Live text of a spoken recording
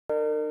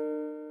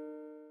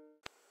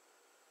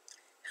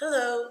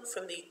Hello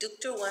from the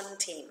Eductor 1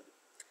 team.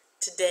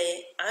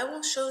 Today I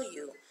will show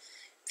you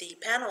the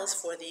panels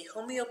for the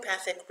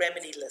homeopathic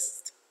remedy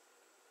list.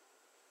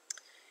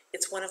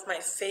 It's one of my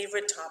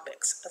favorite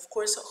topics. Of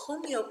course,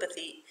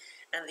 homeopathy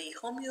and the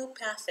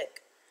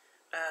homeopathic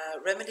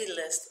remedy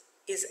list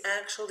is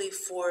actually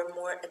for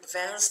more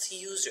advanced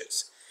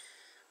users.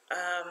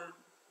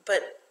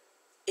 But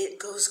it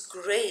goes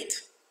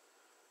great,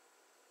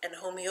 and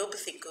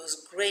homeopathy goes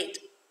great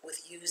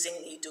with using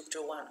the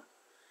Eductor 1.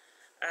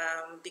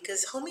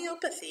 Because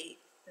homeopathy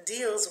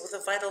deals with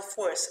the vital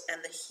force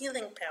and the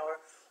healing power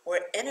or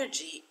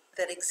energy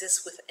that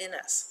exists within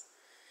us.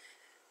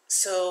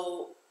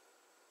 So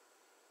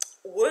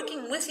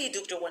working with the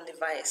Eductor 1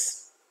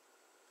 device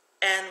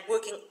and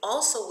working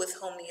also with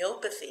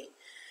homeopathy,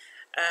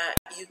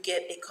 you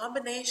get a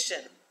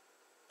combination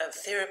of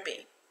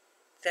therapy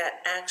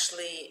that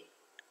actually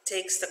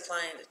takes the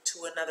client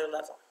to another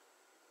level.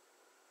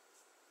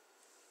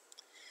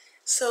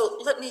 So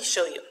let me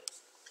show you.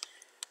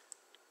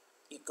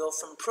 You go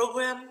from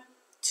program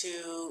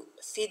to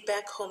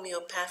feedback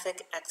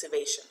homeopathic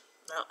activation.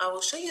 Now I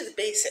will show you the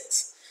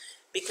basics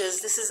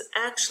because this is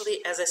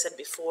actually, as I said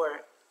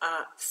before,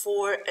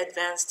 for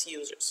advanced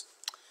users.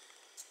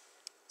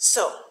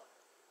 So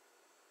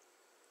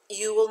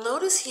you will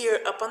notice here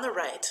up on the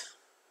right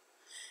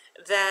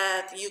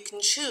that you can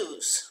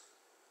choose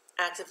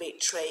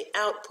activate tray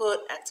output,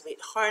 activate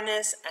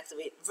harness,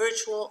 activate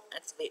virtual,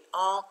 activate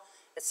all,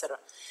 etc.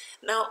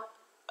 Now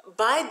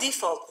by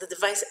default, the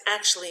device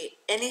actually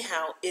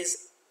anyhow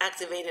is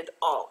activated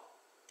all,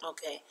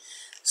 okay?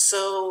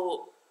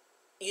 So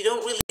you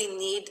don't really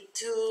need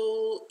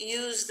to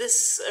use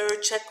this or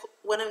check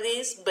one of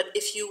these, but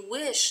if you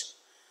wish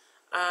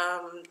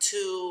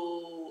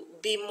to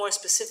be more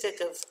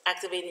specific of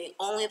activating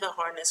only the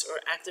harness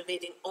or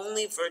activating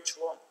only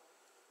virtual,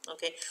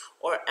 okay,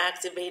 or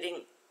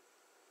activating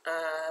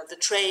the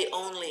tray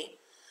only,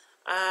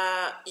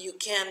 you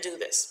can do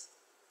this.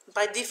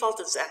 By default,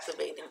 it's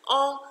activating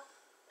all.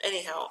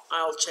 Anyhow,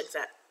 I'll check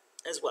that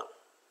as well.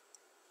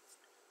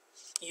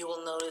 You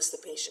will notice the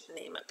patient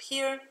name up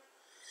here.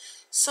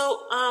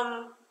 So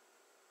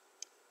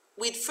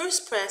we'd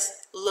first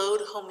press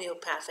load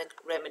homeopathic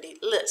remedy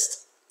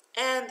list,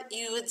 and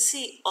you would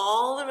see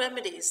all the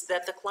remedies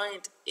that the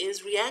client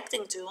is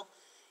reacting to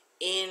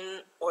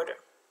in order,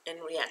 in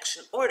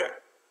reaction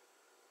order.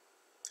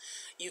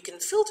 You can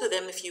filter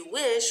them if you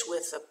wish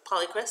with a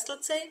polycrest,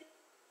 let's say,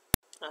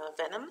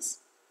 venoms,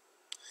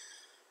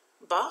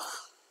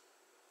 Bach,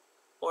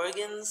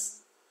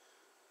 organs,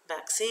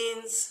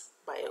 vaccines,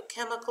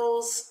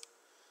 biochemicals,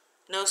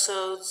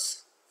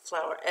 nosodes,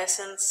 flower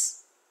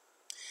essence.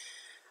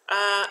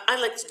 I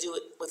like to do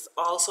it with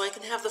all so I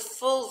can have the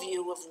full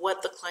view of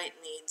what the client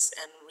needs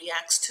and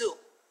reacts to.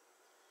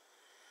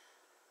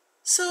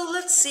 So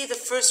let's see the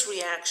first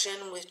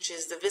reaction, which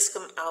is the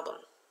viscum album.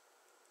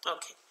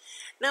 Okay,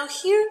 now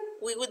here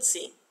we would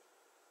see,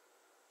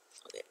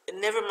 okay,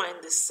 never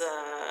mind this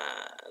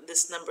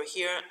this number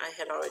here. I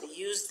had already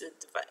used the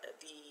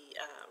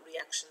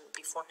reaction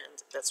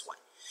beforehand, that's why.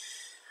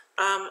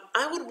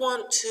 I would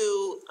want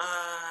to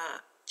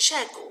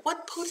check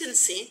what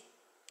potency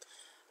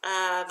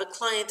the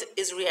client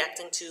is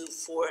reacting to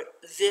for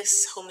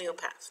this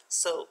homeopath.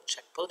 So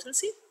check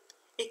potency,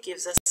 it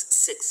gives us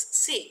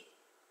 6C.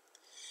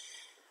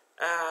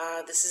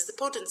 This is the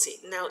potency.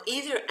 Now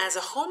either as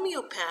a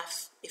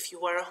homeopath, if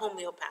you are a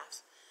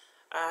homeopath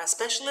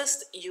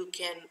specialist, you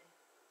can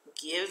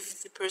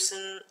give the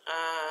person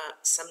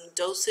some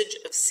dosage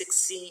of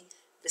 6C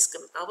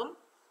viscum album,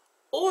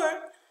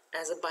 or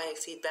as a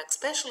biofeedback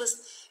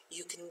specialist,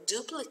 you can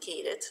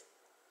duplicate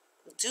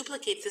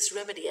this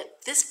remedy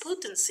at this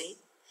potency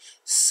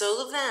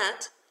so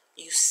that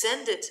you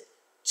send it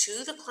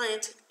to the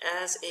client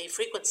as a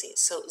frequency.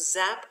 So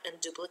zap and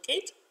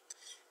duplicate.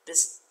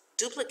 This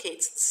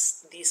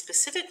duplicates the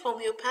specific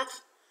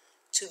homeopath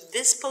to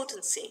this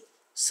potency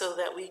so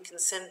that we can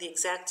send the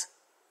exact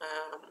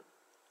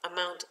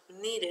amount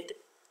needed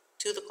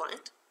to the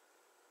client.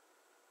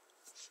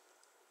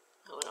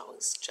 I would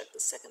always check the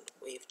second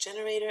wave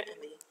generator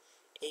and the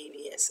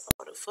ABS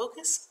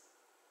autofocus.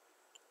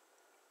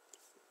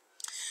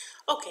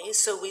 Okay,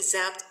 so we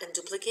zapped and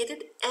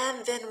duplicated,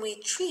 and then we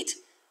treat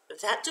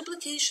that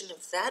duplication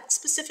of that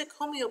specific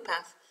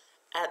homeopath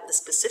at the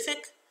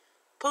specific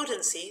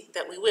potency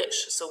that we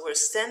wish. So we're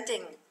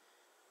sending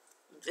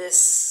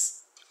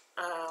this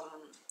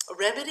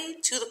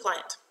remedy to the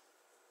client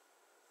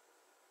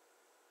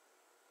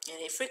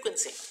in a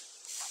frequency.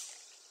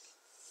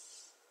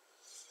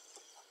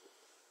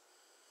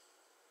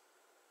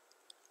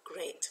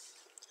 Great.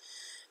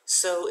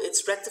 So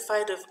it's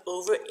rectified of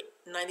over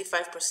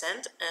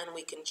 95%, and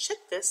we can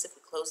check this if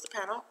we close the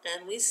panel,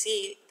 and we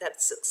see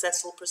that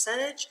successful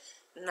percentage,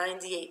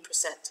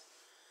 98%.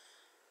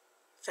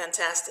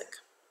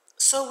 Fantastic.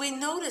 So we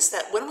notice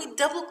that when we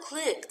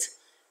double-clicked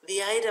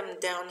the item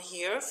down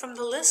here from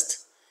the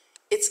list,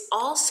 it's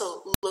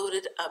also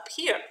loaded up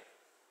here.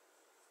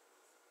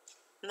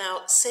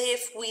 Now, say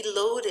if we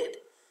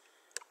loaded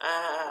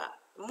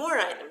more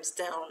items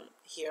down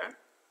here,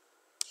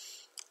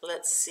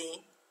 let's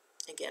see,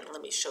 again,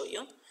 let me show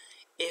you.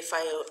 If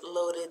I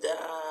loaded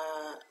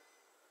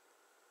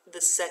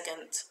the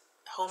second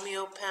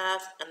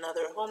homeopath,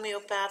 another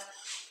homeopath,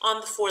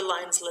 on the 4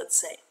 lines, let's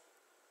say,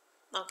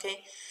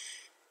 okay,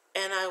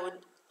 and I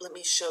would, let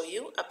me show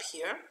you up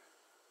here,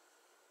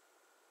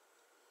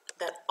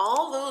 that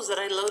all those that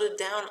I loaded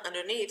down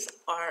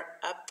underneath are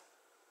up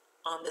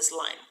on this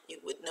line. You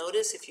would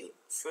notice if you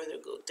further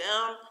go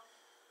down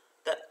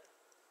that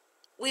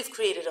we've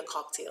created a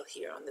cocktail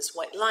here on this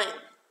white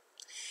line.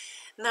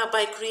 Now,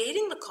 by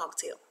creating the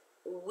cocktail,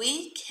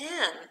 we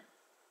can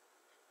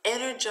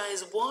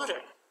energize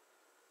water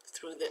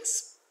through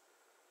this.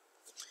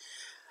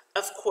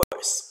 Of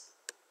course,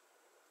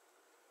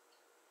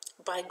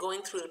 by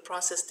going through the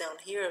process down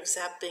here of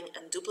zapping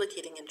and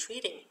duplicating and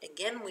treating,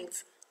 again,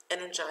 we've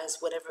energized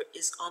whatever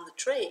is on the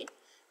tray,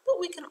 but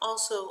we can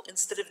also,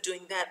 instead of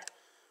doing that,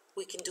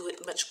 we can do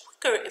it much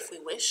quicker if we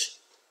wish,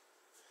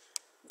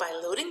 by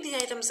loading the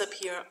items up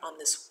here on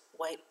this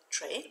white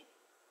tray.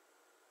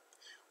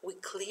 We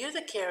clear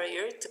the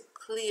carrier to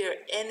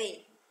clear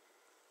any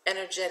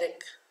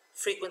energetic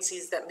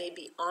frequencies that may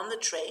be on the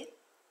tray,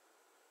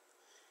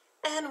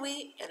 and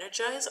we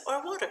energize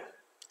our water.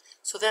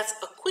 So that's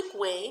a quick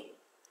way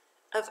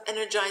of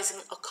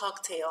energizing a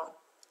cocktail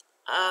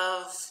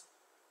of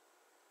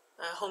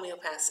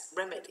homeopathic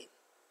remedy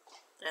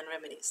and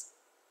remedies.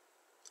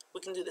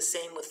 We can do the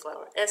same with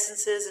flower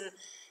essences and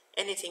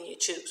anything you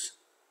choose.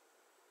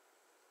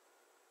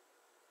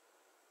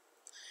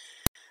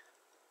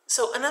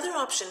 So another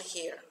option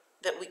here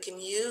that we can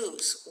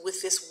use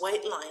with this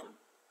white line,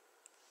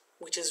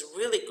 which is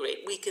really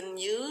great, we can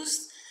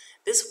use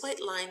this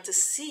white line to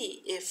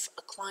see if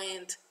a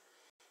client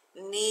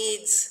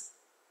needs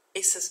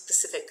a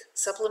specific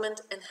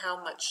supplement and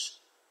how much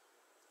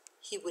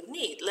he would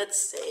need. Let's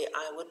say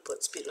I would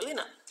put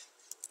spirulina.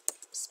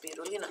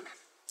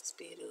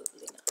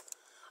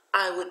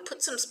 I would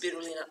put some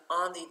spirulina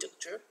on the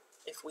eductor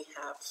if we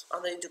have,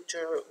 on the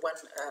eductor one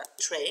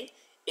tray,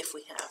 if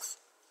we have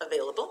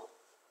available.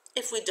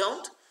 If we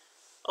don't,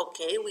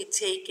 okay, we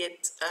take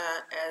it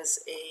as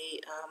a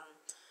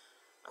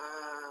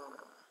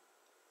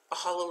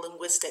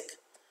hololinguistic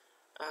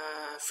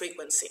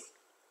frequency.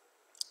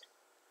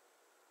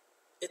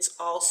 It's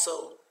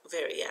also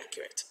very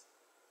accurate.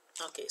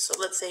 Okay, so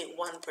let's say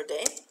 1 per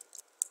day.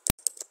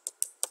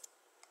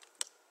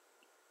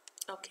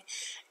 Okay,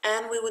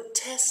 and we would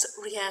test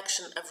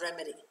reaction of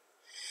remedy.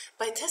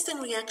 By testing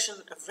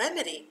reaction of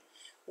remedy,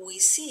 we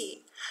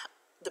see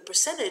the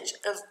percentage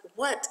of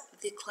what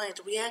the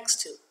client reacts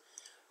to.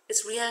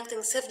 It's reacting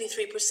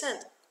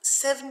 73%.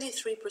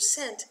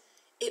 73%,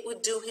 it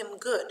would do him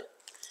good.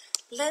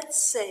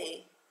 Let's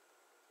say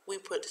we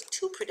put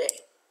 2 per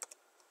day.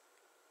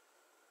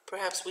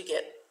 Perhaps we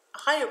get a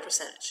higher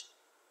percentage.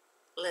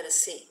 Let us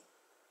see.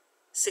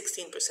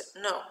 16%.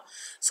 No.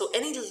 So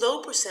any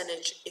low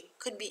percentage, it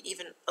could be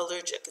even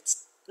allergic.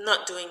 It's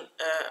not doing,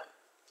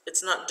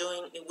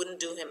 it wouldn't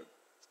do him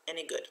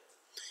any good.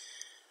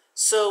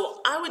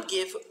 So I would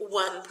give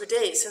 1 per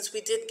day, since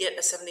we did get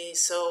a 70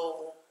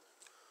 so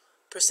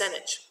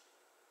percentage.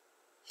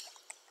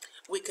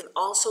 We can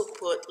also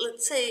put,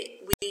 let's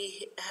say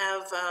we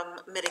have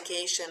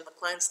medication, the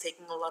client's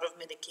taking a lot of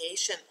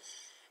medication,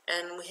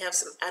 and we have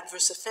some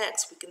adverse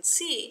effects. We can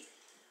see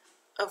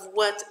of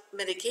what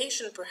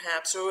medication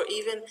perhaps, or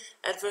even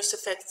adverse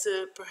effects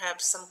to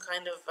perhaps some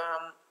kind of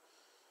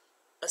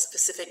a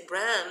specific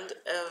brand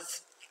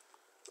of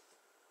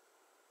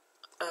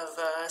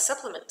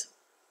supplement.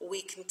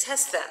 We can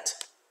test that.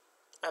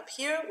 Up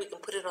here, we can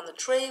put it on the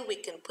tray, we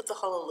can put the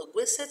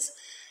hololinguistics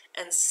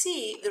and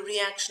see the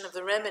reaction of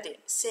the remedy,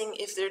 seeing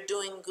if they're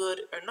doing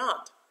good or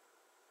not.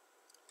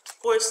 Of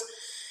course,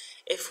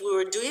 if we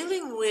were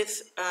dealing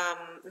with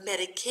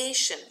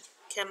medication,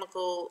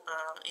 chemical,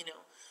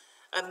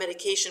 a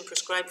medication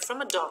prescribed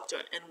from a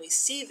doctor, and we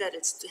see that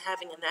it's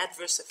having an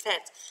adverse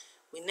effect,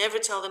 we never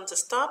tell them to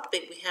stop,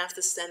 but we have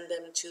to send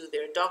them to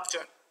their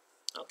doctor,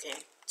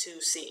 okay,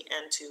 to see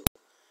and to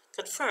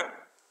confirm.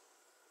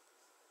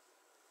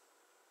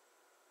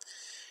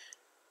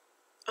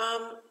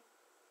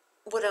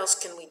 What else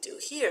can we do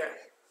here?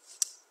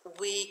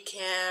 We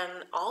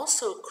can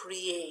also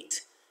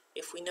create,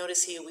 if we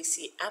notice here, we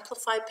see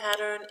amplify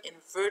pattern,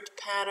 invert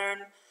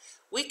pattern.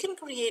 We can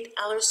create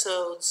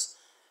allersodes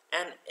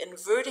and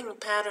inverting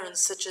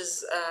patterns, such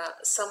as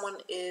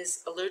someone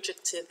is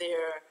allergic to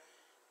their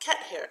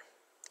cat hair,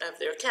 of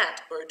their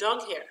cat or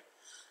dog hair.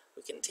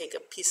 We can take a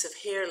piece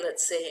of hair,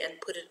 let's say, and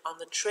put it on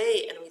the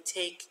tray, and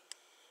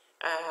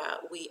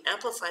we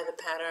amplify the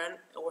pattern,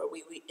 or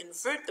we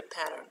invert the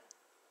pattern.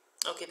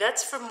 Okay,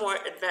 that's for more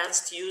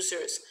advanced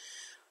users.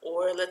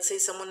 Or let's say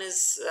someone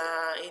is,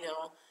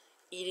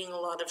 eating a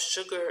lot of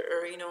sugar,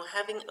 or,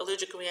 having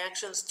allergic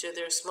reactions to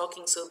their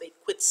smoking, so they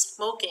quit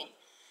smoking.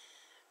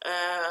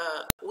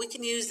 We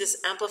can use this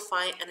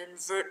amplify and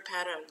invert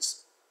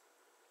patterns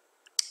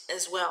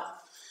as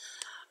well.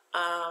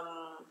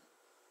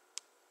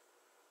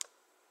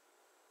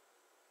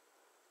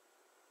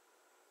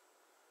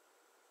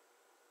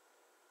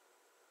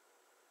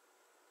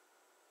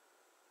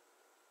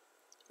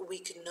 we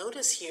can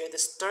notice here the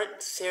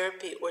start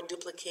therapy or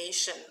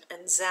duplication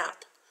and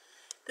zap.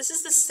 This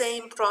is the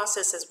same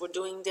process as we're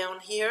doing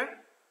down here,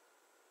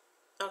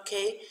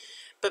 okay?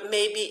 But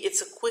maybe it's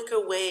a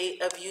quicker way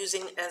of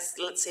using, as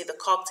let's say the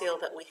cocktail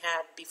that we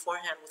had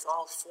beforehand with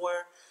all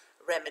 4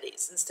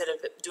 remedies, instead of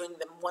doing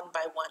them one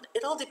by one.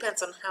 It all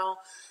depends on how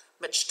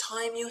much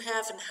time you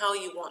have and how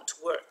you want to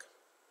work.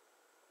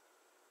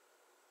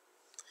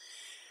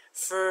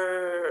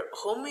 For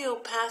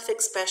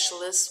homeopathic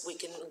specialists, we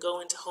can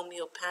go into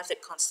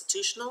homeopathic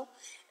constitutional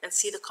and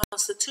see the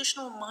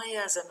constitutional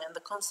miasm and the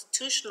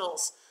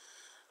constitutionals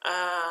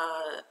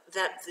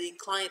that the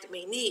client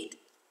may need.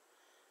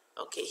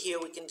 Okay, here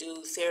we can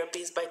do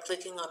therapies by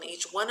clicking on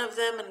each one of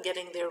them and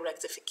getting their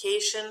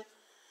rectification,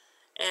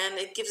 and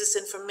it gives us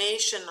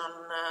information on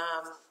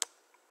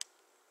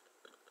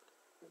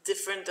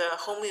different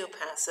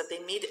homeopaths that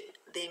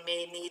they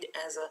may need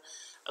as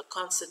a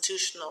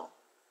constitutional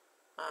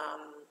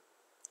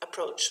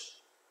approach.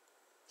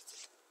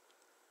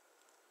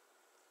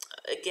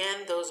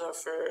 Again, those are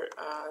for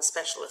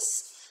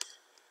specialists.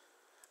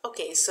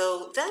 Okay,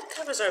 so that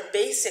covers our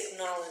basic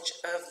knowledge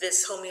of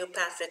this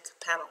homeopathic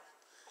panel.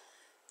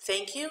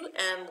 Thank you,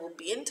 and we'll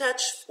be in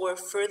touch for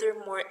further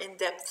more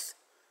in-depth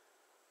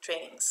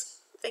trainings.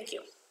 Thank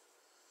you.